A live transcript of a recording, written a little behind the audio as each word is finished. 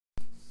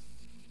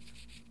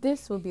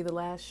This will be the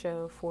last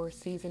show for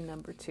season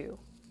number 2.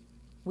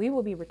 We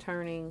will be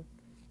returning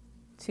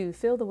to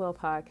Fill the Well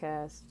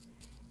podcast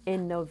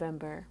in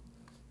November.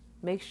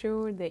 Make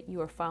sure that you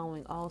are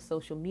following all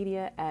social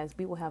media as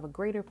we will have a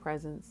greater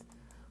presence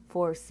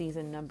for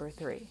season number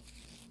 3.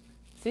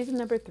 Season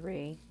number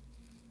 3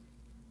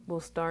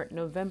 will start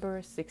November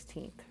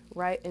 16th,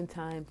 right in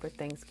time for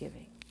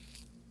Thanksgiving.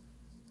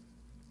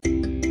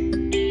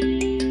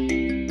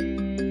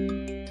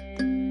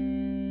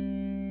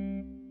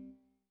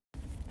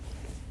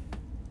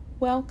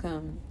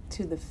 Welcome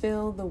to the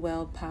Fill the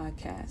Well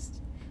podcast.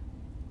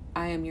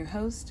 I am your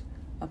host,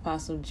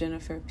 Apostle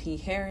Jennifer P.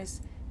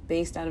 Harris,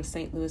 based out of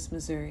St. Louis,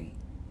 Missouri.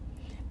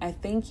 I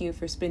thank you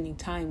for spending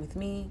time with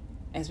me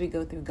as we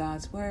go through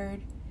God's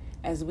Word,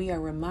 as we are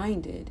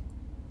reminded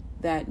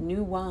that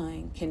new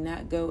wine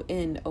cannot go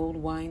in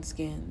old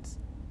wineskins,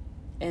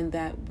 and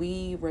that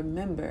we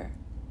remember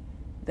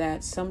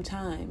that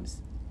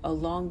sometimes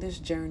along this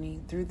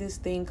journey through this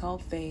thing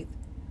called faith,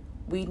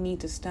 we need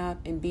to stop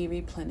and be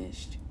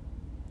replenished.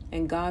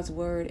 And God's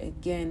Word,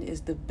 again,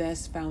 is the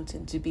best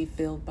fountain to be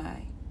filled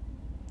by.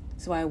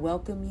 So I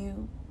welcome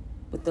you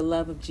with the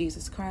love of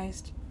Jesus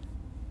Christ,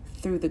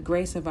 through the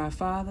grace of our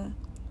Father,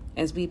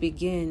 as we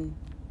begin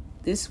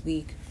this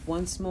week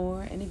once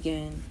more and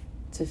again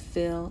to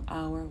fill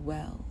our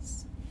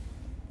wells.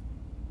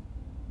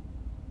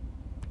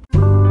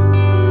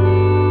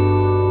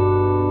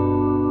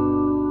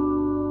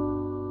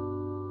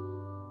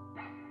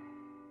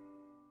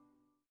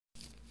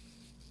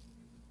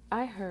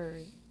 I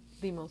heard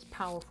the most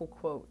powerful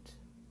quote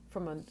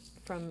from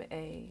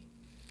a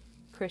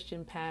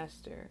Christian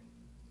pastor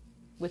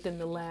within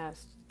the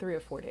last 3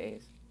 or 4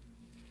 days.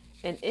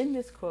 And in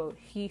this quote,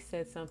 he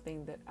said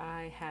something that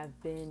I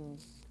have been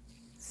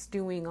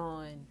stewing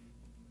on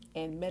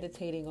and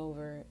meditating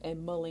over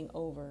and mulling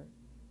over.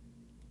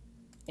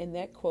 And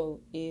that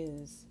quote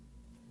is,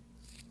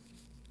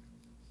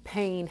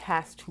 "Pain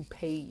has to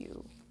pay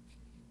you.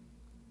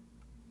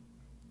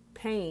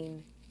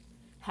 Pain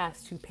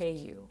has to pay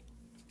you."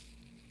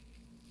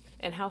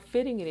 And how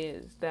fitting it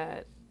is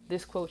that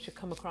this quote should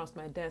come across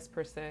my desk,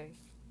 per se,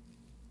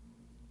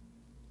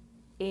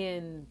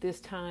 in this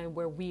time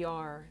where we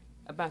are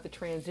about to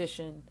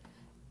transition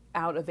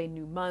out of a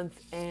new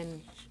month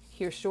and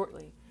here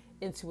shortly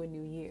into a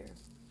new year.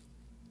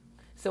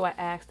 So I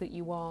ask that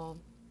you all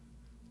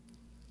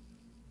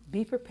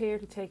be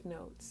prepared to take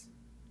notes,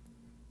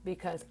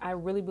 because I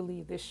really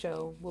believe this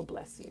show will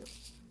bless you.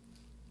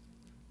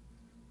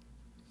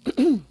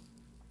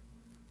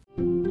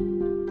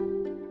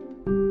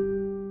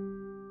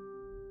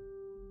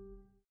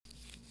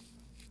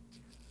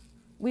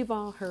 We've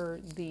all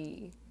heard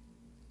the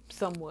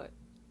somewhat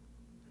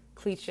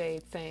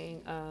cliched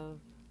saying of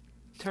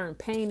turn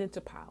pain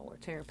into power.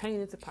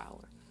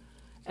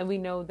 And we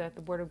know that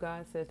the Word of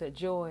God says that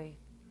joy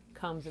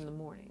comes in the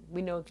morning.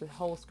 We know the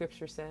whole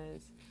scripture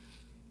says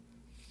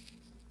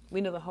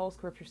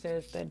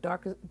that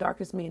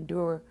darkness may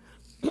endure,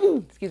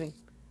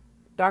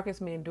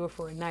 darkness may endure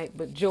for a night,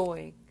 but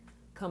joy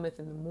cometh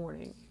in the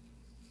morning.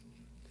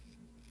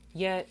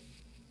 Yet,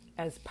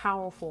 as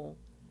powerful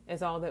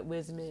as all that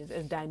wisdom is,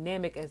 as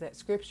dynamic as that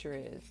scripture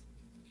is,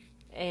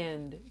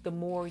 and the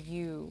more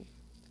you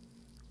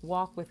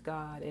walk with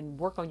God and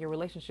work on your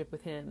relationship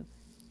with Him,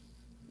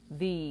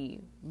 the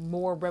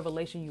more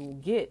revelation you will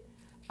get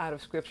out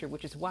of scripture,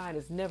 which is why it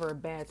is never a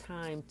bad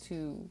time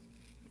to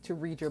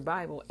read your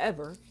Bible,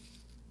 ever.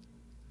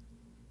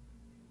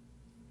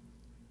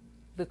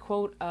 The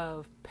quote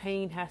of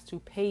 "pain has to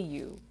pay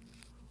you"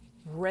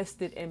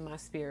 rested in my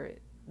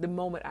spirit the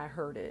moment I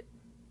heard it.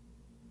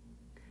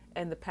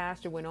 And the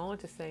pastor went on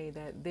to say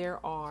that there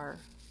are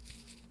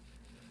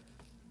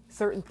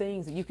certain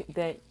things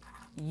that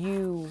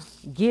you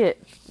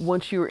get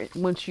once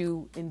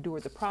you endure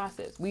the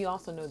process. We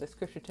also know that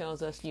scripture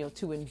tells us,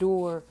 to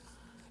endure,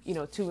 we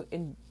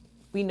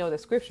know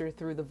that scripture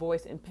through the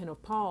voice and pen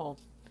of Paul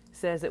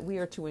says that we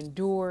are to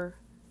endure,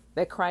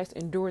 that Christ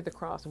endured the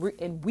cross,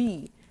 and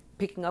we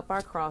picking up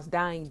our cross,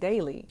 dying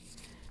daily,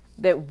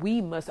 that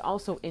we must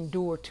also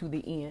endure to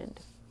the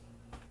end.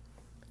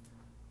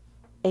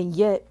 And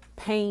yet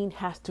pain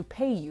has to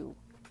pay you.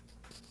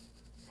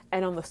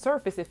 And on the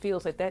surface, it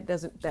feels like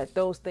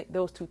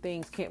those two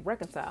things can't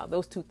reconcile.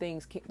 Those two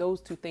things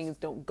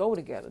don't go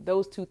together.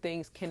 Those two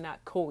things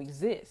cannot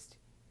coexist.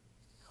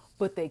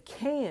 But they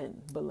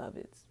can,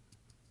 beloveds.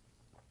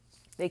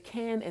 They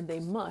can and they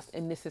must.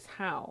 And this is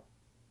how.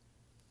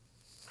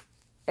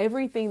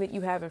 Everything that you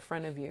have in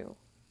front of you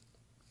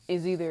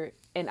is either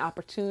an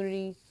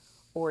opportunity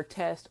or a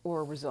test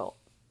or a result.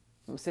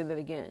 I'm going to say that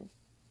again.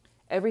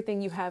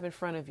 Everything you have in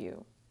front of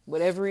you,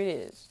 whatever it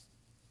is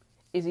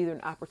either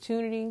an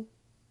opportunity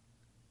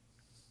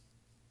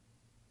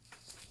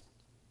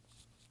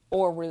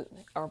or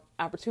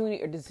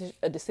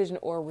a decision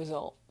or a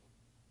result.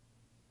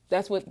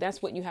 That's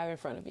what you have in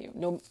front of you.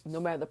 No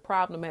matter the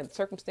problem, no matter the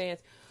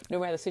circumstance, no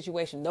matter the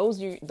situation,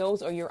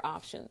 those are your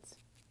options.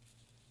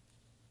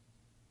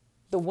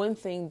 The one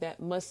thing that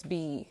must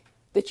be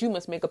that you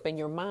must make up in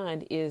your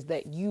mind is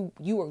that you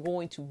are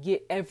going to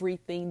get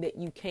everything that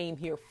you came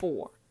here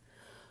for.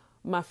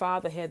 My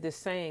father had this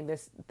saying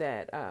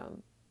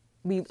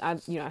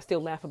I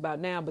still laugh about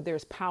now, but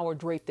there's power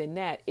draped in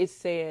that. It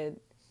said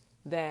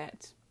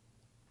that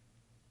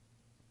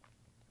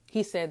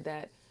he said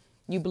that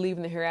you believe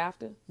in the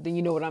hereafter, then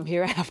you know what I'm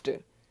hereafter.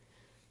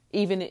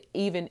 Even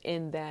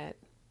in that,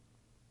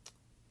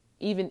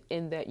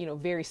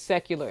 very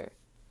secular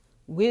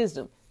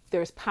wisdom,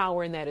 there's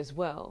power in that as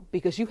well,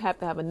 because you have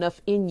to have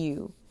enough in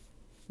you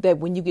that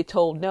when you get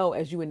told no,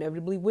 as you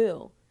inevitably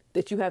will,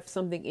 that you have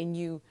something in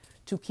you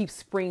to keep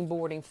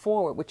springboarding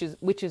forward,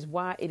 which is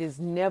why it is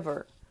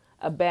never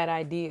a bad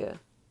idea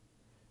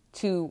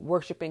to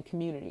worship in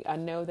community. I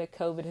know that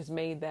COVID has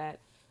made that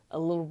a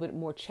little bit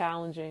more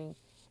challenging,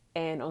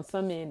 and on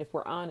some end, if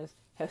we're honest,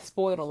 has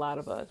spoiled a lot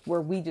of us,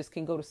 where we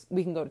can go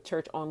to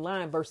church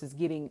online versus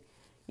getting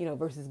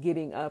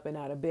up and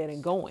out of bed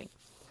and going.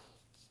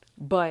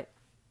 But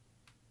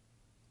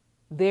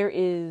there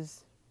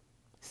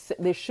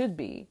should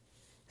be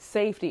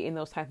safety in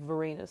those type of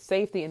arenas,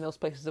 safety in those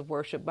places of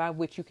worship by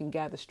which you can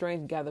gather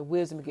strength, gather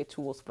wisdom, and get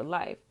tools for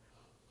life.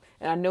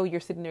 And I know you're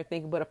sitting there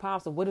thinking, but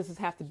Apostle, what does this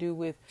have to do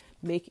with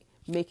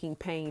making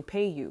pain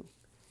pay you?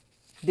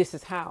 This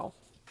is how.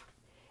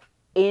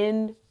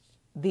 In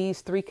these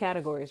three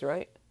categories,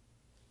 right?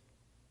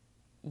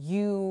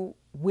 You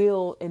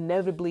will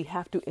inevitably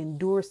have to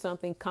endure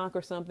something,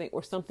 conquer something,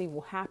 or something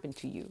will happen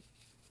to you.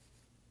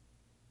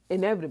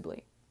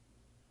 Inevitably.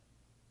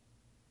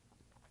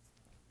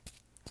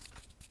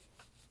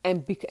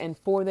 And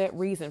for that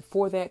reason,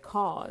 for that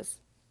cause,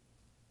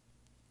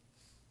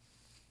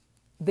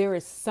 there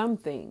is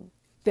something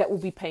that will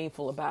be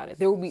painful about it.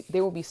 There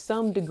will be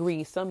some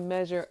degree, some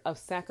measure of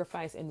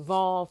sacrifice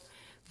involved.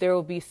 There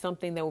will be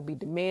something that will be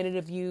demanded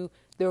of you.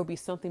 There will be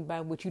something by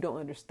which you don't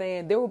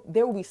understand. There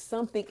will be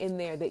something in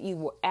there that either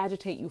will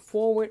agitate you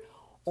forward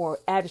or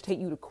agitate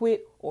you to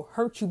quit or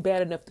hurt you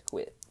bad enough to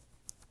quit.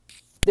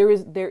 There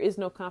is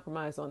no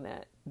compromise on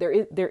that.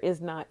 There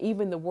is not.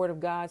 Even the word of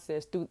God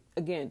says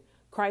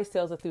Christ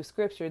tells us through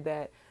scripture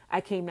that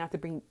I came not to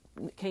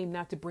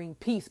bring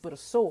peace, but a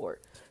sword.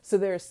 So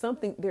there is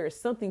something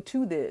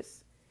to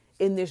this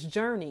in this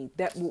journey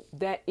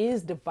that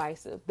is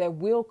divisive, that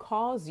will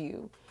cause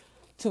you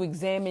to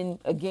examine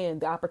again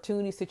the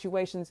opportunities,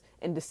 situations,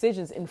 and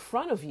decisions in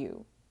front of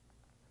you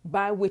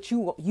by which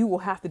you will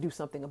have to do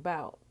something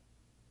about.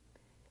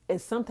 And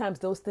sometimes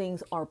those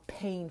things are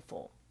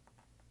painful.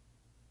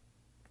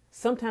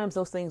 Sometimes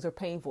those things are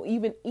painful.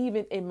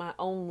 Even in my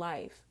own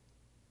life,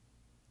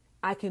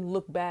 I can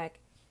look back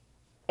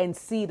and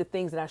see the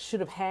things that I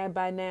should have had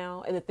by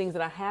now and the things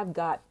that I have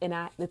got and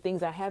the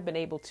things I have been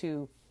able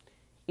to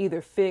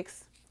either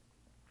fix,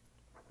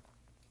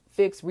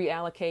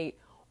 reallocate,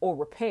 or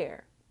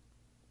repair,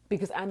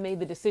 because I made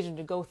the decision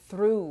to go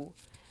through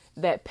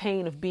that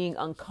pain of being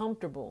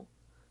uncomfortable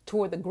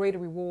toward the greater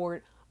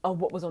reward of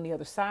what was on the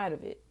other side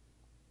of it.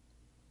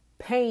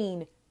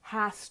 Pain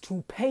has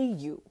to pay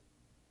you.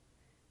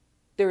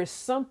 There is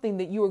something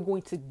that you are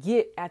going to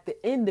get at the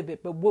end of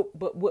it. But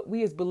what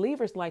we as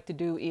believers like to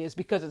do is,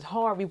 because it's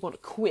hard, we want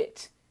to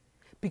quit.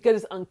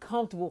 Because it's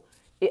uncomfortable,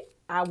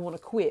 I want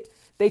to quit.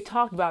 They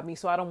talked about me,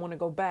 so I don't want to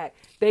go back.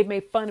 They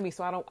made fun of me,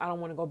 so I don't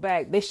want to go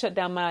back. They shut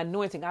down my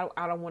anointing. I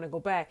don't want to go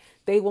back.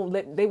 They won't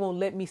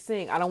let me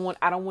sing. I don't want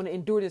to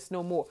endure this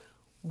no more.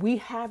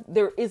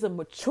 There is a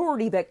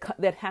maturity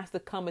that has to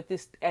come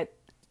at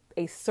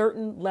a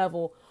certain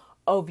level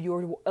of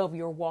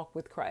your walk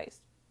with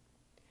Christ.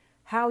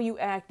 How you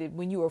acted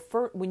when you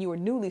were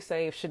newly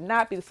saved should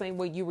not be the same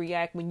way you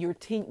react when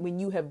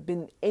you have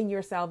been in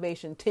your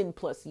salvation 10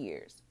 plus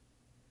years.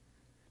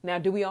 Now,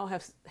 do we all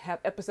have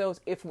episodes,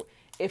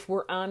 if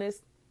we're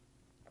honest,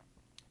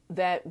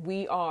 that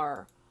we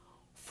are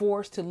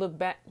forced to look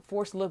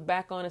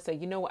back on and say,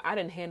 you know what, I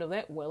didn't handle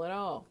that well at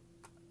all.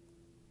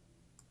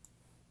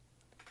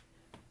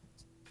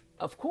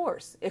 Of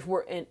course,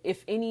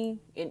 if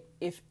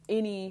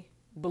any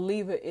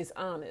believer is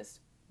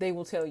honest, they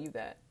will tell you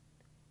that.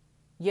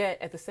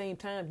 Yet at the same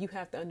time, you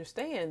have to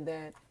understand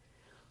that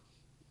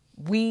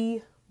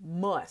we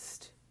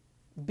must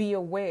be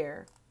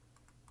aware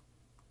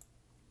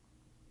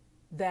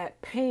that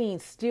pain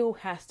still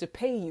has to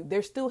pay you.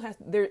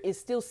 There is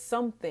still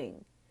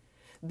something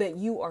that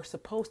you are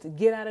supposed to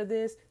get out of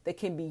this, that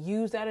can be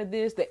used out of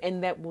this,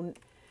 and that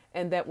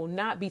will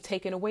not be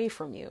taken away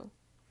from you.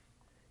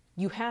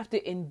 You have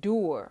to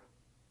endure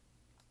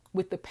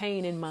with the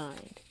pain in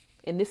mind.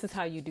 And this is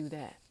how you do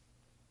that.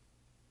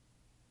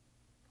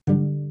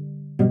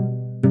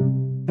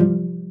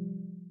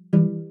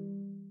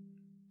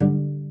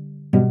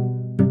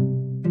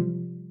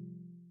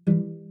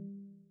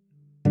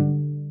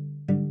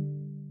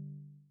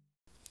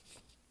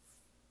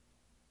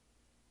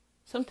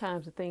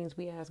 Sometimes the things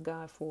we ask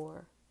God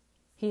for,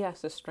 He has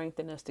to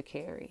strengthen us to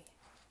carry.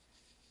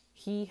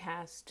 He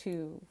has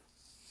to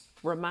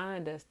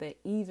remind us that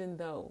even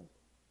though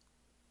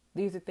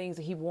these are things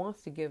that He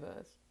wants to give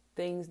us,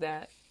 things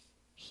that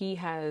He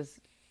has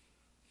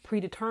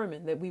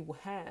predetermined that we will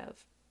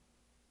have,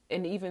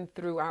 and even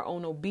through our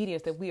own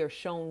obedience that we are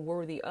shown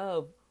worthy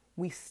of,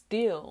 we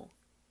still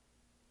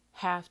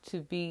have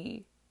to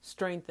be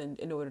strengthened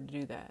in order to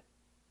do that.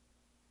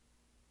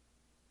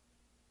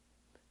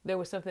 There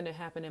was something that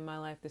happened in my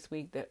life this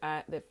week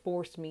that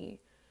forced me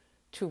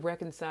to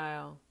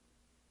reconcile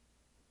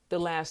the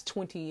last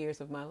 20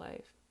 years of my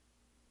life.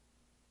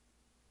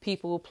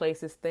 People,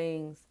 places,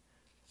 things,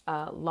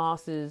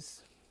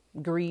 losses,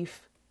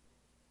 grief.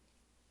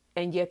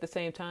 And yet at the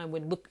same time,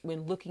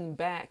 when looking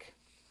back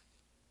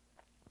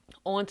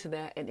onto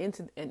that and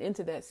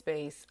into that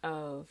space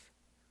of,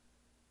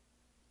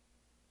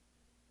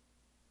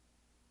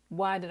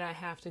 why did I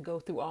have to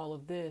go through all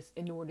of this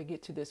in order to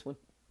get to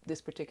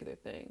this particular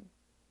thing?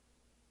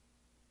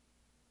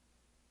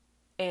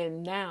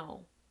 And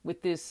now,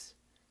 with this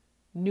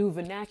new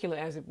vernacular,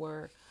 as it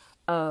were,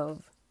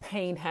 of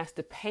pain has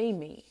to pay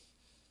me,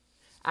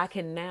 I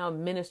can now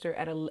minister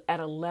at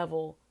a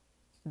level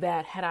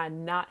that, had I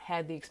not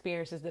had the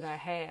experiences that I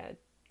had,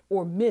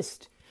 or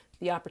missed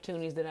the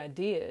opportunities that I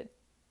did,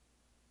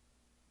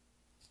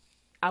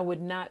 I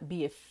would not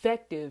be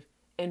effective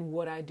in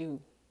what I do.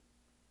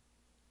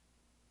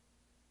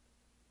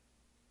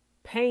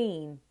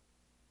 Pain,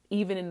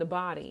 even in the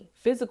body,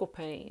 physical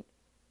pain,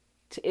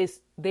 is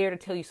there to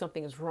tell you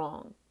something is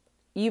wrong.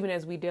 Even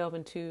as we delve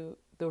into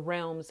the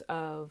realms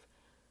of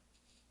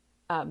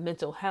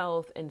mental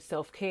health and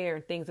self-care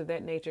and things of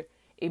that nature,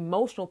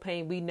 emotional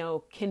pain, we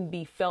know, can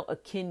be felt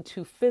akin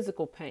to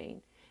physical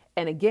pain.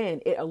 And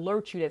again, it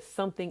alerts you that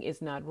something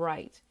is not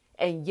right.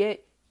 And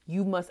yet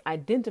you must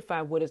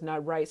identify what is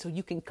not right so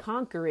you can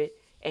conquer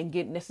it and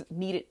get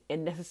needed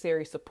and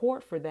necessary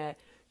support for that,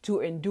 to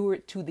endure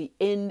it to the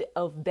end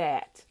of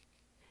that.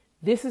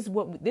 This is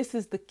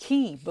the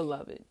key,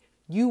 beloved.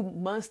 You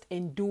must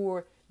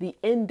endure the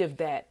end of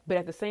that. But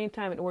at the same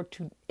time, in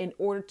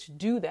order to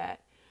do that,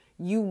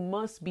 you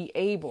must be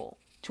able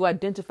to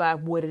identify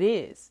what it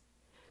is.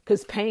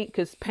 Because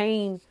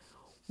pain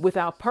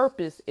without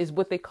purpose is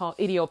what they call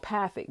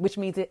idiopathic, which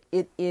means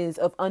it is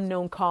of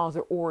unknown cause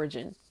or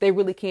origin. They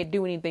really can't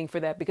do anything for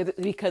that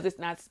because it's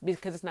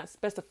not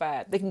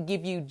specified. They can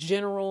give you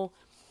general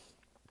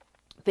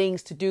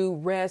things to do: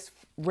 rest,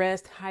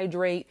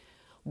 hydrate,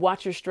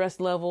 watch your stress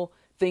level,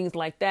 things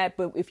like that.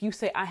 But if you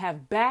say, I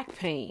have back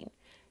pain,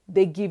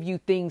 they give you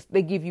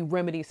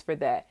remedies for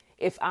that.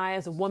 If I,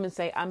 as a woman,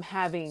 say I'm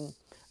having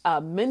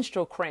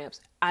menstrual cramps,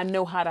 I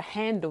know how to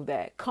handle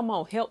that. Come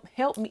on,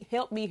 help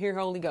me here,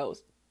 Holy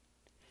Ghost.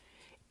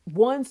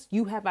 Once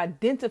you have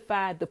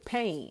identified the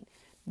pain,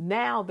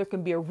 now there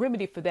can be a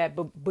remedy for that,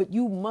 but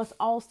you must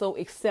also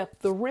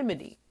accept the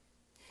remedy.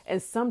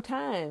 And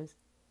sometimes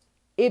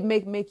it may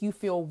make you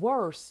feel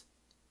worse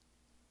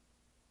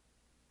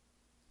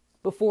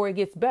before it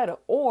gets better.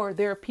 Or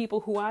there are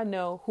people who I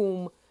know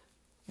whom,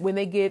 when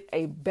they get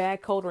a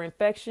bad cold or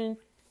infection,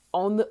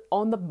 on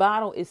the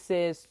bottle it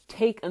says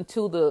take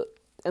until the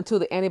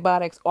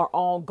antibiotics are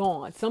all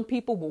gone. Some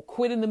people will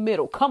quit in the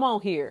middle. Come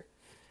on here.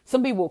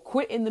 Some people will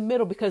quit in the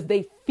middle because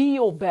they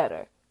feel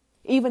better.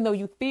 Even though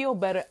you feel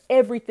better,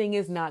 everything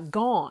is not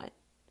gone.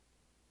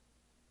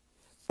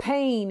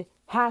 Pain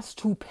has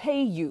to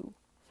pay you.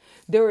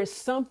 There is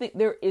something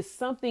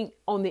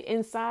on the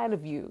inside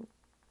of you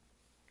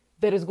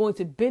that is going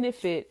to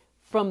benefit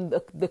from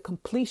the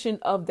completion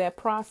of that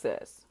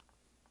process.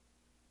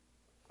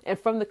 And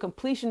from the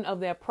completion of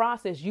that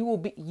process, you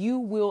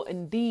will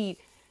indeed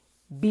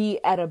be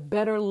at a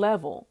better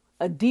level,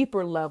 a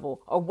deeper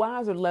level, a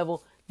wiser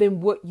level than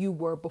what you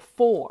were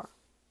before.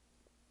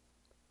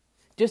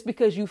 Just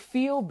because you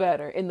feel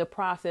better in the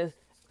process,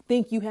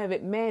 think you have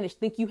it managed,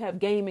 think you have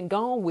game and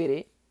gone with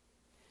it,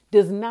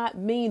 does not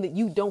mean that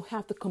you don't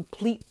have to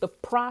complete the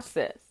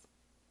process.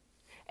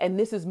 And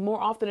this is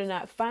more often than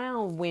not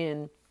found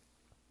when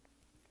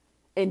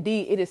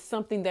indeed it is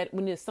something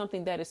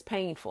that is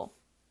painful.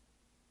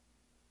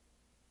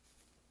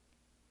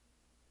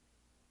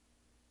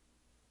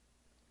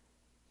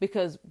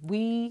 Because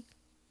we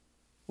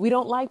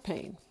don't like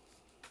pain.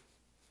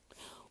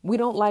 We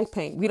don't like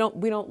pain. We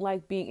don't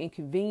like being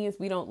inconvenienced.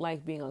 We don't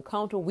like being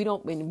uncomfortable.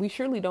 We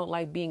surely don't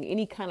like being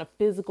any kind of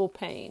physical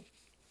pain.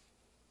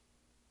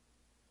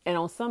 And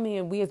on some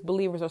end, we as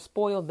believers are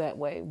spoiled that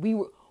way.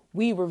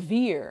 We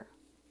revere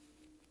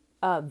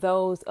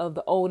those of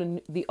the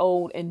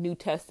Old and New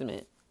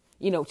Testament,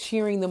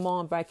 cheering them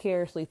on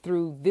vicariously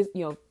through this,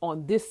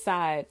 on this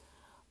side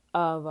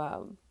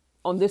of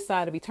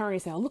eternity,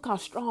 saying, look how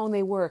strong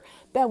they were.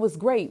 That was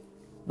great.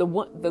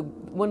 One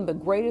of the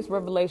greatest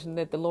revelations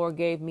that the Lord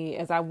gave me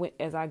as I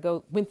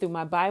went through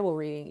my Bible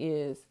reading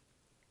is,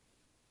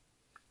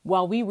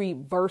 while we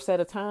read verse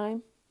at a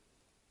time,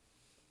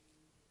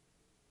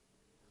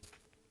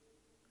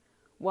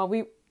 while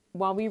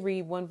we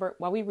read one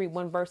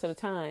verse at a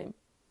time,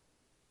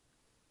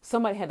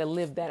 somebody had to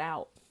live that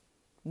out,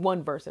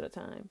 one verse at a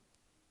time.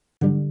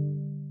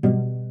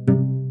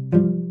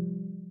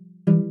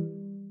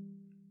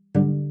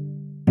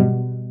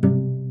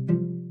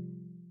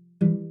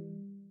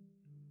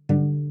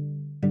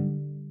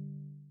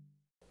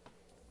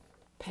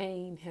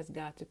 Pain has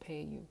got to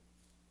pay you.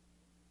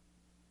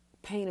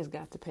 Pain has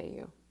got to pay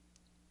you.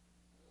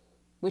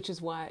 Which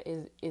is why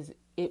it is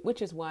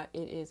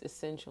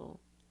essential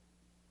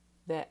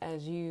that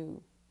as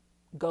you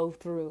go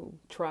through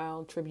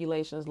trial,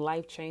 tribulations,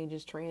 life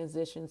changes,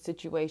 transitions,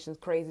 situations,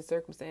 crazy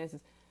circumstances,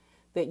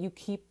 that you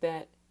keep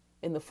that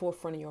in the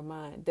forefront of your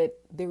mind, that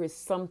there is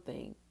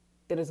something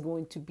that is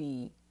going to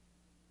be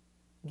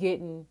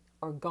getting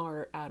or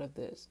garnered out of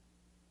this.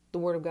 The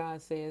Word of God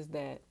says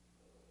that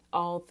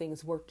all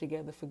things work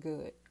together for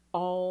good.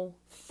 All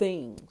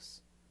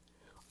things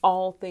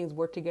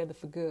work together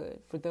for good,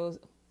 for those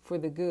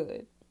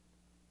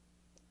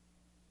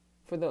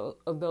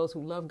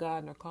who love God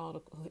and are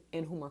called,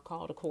 and whom are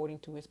called according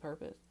to His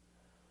purpose.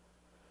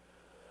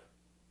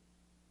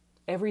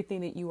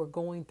 Everything that you are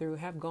going through,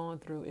 have gone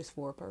through, is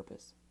for a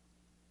purpose.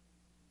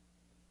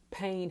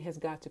 Pain has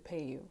got to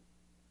pay you.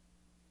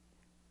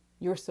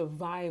 Your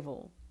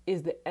survival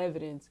is the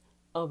evidence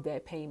of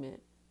that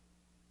payment.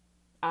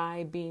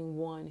 I, being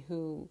one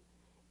who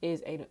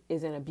is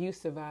an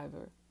abuse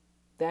survivor,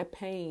 that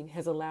pain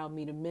has allowed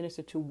me to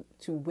minister to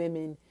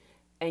women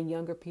and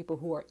younger people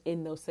who are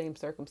in those same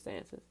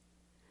circumstances.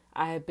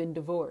 I have been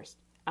divorced.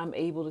 I'm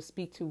able to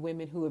speak to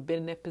women who have been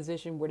in that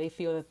position where they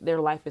feel that their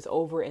life is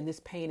over and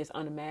this pain is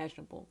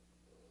unimaginable.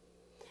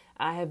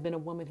 I have been a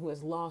woman who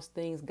has lost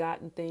things,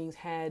 gotten things,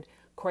 had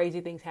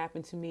crazy things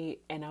happen to me.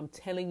 And I'm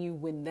telling you,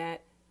 when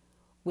that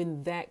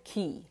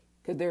key,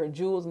 because there are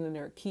jewels and then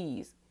there are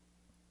keys,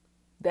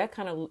 that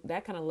kind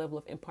of level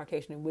of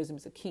impartation and wisdom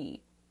is a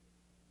key.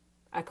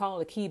 I call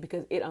it a key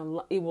because it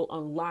will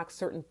unlock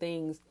certain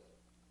things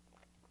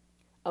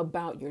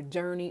about your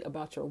journey,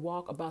 about your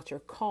walk, about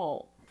your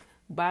call,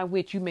 by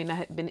which you may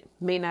not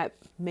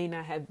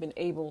have been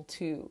able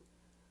to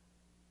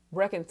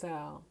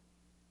reconcile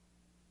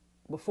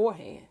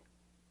beforehand.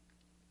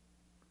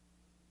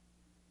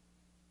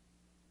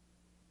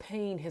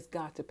 Pain has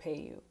got to pay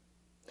you.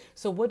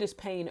 So what does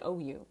pain owe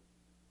you?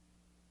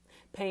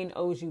 Pain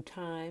owes you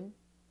time,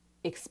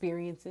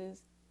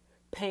 experiences.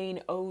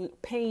 Pain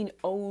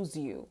owes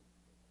you,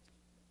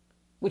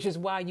 which is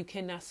why you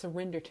cannot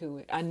surrender to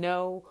it. I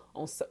know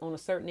on a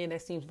certain end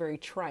that seems very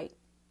trite.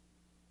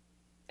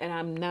 And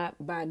I'm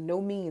not, by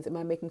no means am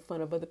I making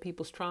fun of other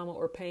people's trauma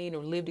or pain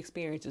or lived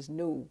experiences.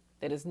 No,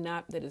 that is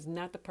not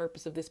the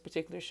purpose of this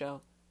particular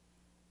show.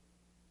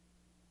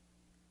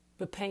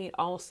 But pain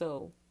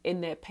also,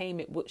 in that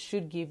payment, what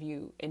should give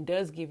you and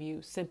does give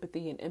you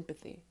sympathy and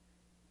empathy,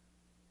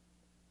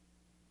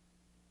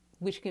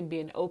 which can be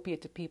an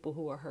opiate to people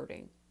who are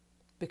hurting.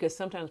 Because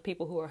sometimes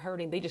people who are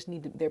hurting, they just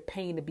need their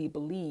pain to be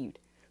believed.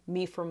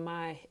 Me, from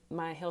my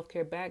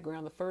healthcare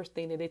background, the first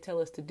thing that they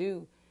tell us to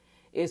do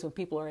is when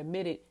people are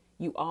admitted,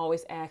 you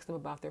always ask them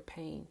about their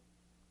pain.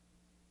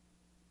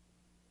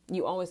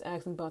 You always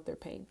ask them about their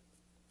pain.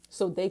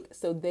 So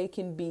they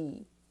can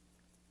be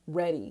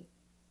ready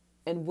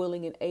and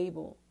willing and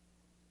able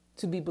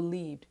to be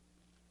believed.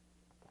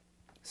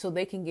 So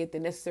they can get the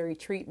necessary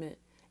treatment.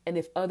 And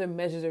if other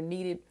measures are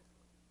needed,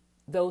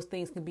 those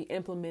things can be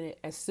implemented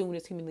as soon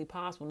as humanly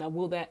possible. Now,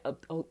 will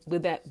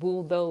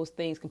those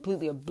things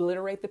completely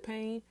obliterate the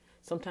pain?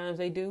 Sometimes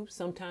they do.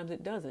 Sometimes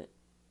it doesn't.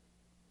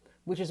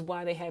 Which is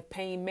why they have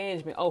pain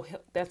management. Oh,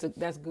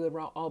 that's good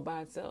all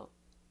by itself.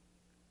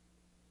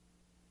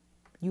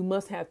 You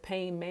must have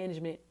pain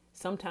management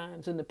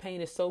sometimes when the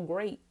pain is so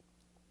great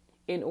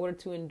in order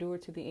to endure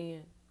to the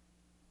end.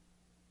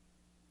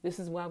 Which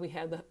is why we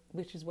have the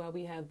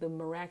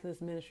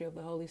miraculous ministry of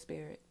the Holy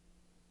Spirit.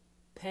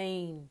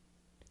 Pain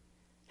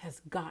has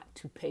got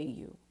to pay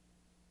you.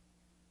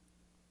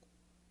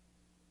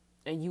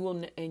 And you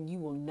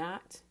will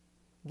not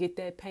get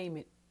that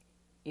payment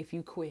if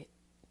you quit.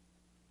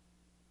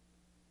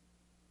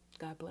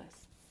 God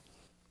bless.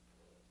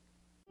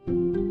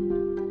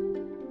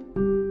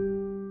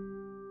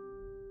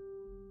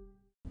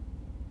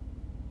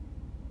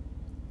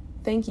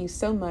 Thank you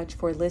so much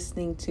for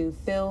listening to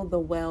Fill the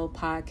Well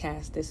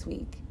podcast this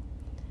week.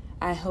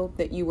 I hope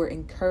that you were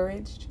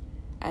encouraged.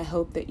 I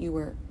hope that you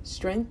were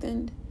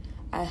strengthened.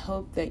 I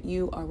hope that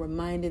you are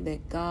reminded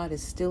that God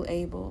is still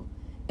able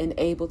and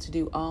able to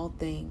do all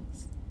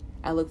things.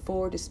 I look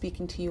forward to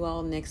speaking to you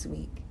all next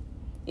week.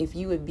 If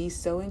you would be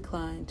so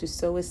inclined to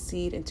sow a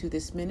seed into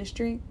this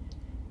ministry,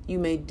 you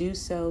may do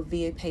so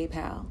via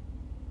PayPal.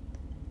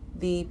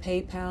 The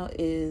PayPal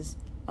is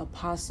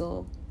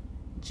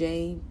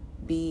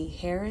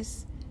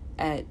apostlejbharris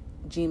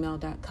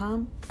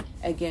 @gmail.com.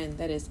 Again,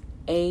 that is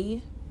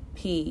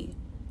APOSTLE,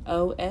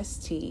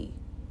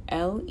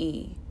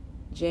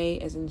 J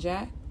as in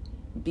Jack,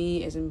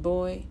 B as in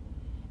boy,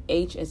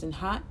 H as in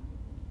hot,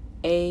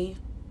 ARRIS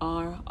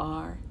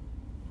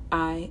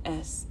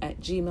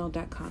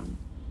 @gmail.com.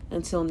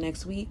 Until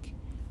next week,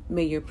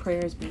 may your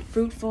prayers be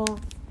fruitful,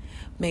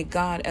 may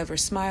God ever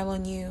smile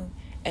on you,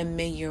 and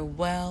may your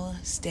well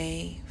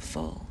stay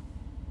full.